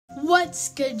What's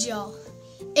good, y'all?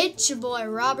 It's your boy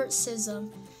Robert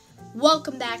Scism.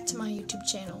 Welcome back to my YouTube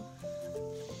channel.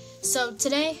 So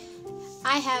today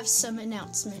I have some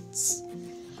announcements.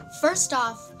 First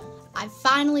off, I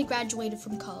finally graduated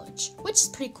from college, which is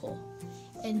pretty cool.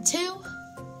 And two,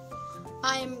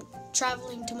 I'm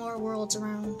traveling to more worlds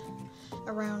around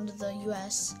the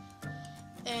US,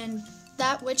 and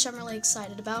that which I'm really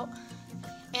excited about.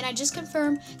 And I just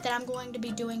confirmed that I'm going to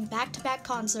be doing back-to-back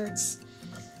concerts.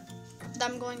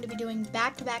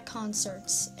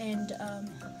 And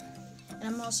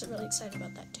I'm also really excited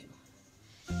about that too.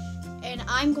 And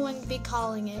I'm going to be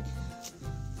calling it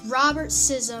Robert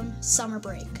Scism Summer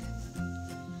Break.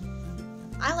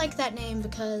 I like that name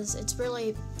because it's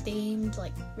really themed,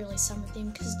 like really summer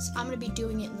themed, because I'm going to be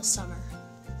doing it in the summer.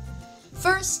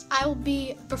 First, I will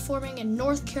be performing in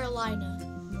North Carolina.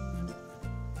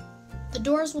 The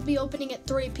doors will be opening at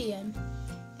 3 p.m.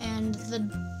 and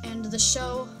the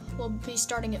show will be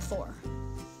starting at 4.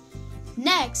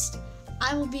 Next,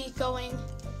 I will be going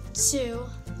to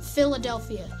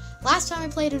Philadelphia. Last time I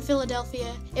played in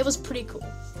Philadelphia, it was pretty cool.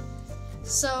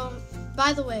 So,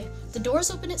 by the way, the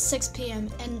doors open at 6 p.m.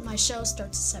 and my show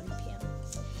starts at 7 p.m.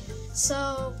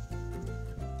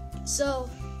 So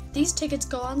these tickets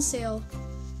go on sale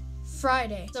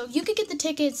Friday. So you can get the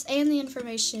tickets and the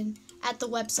information at the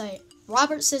website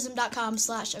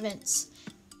robertscism.com/events.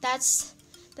 That's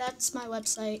my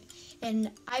website, and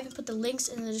I even put the links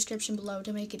in the description below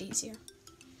to make it easier.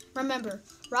 Remember,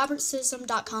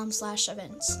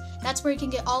 robertscism.com/events. That's where you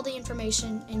can get all the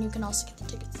information, and you can also get the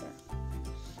tickets there.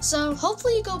 So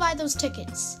hopefully you go buy those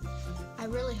tickets. I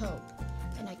really hope,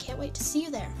 and I can't wait to see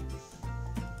you there.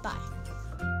 Bye.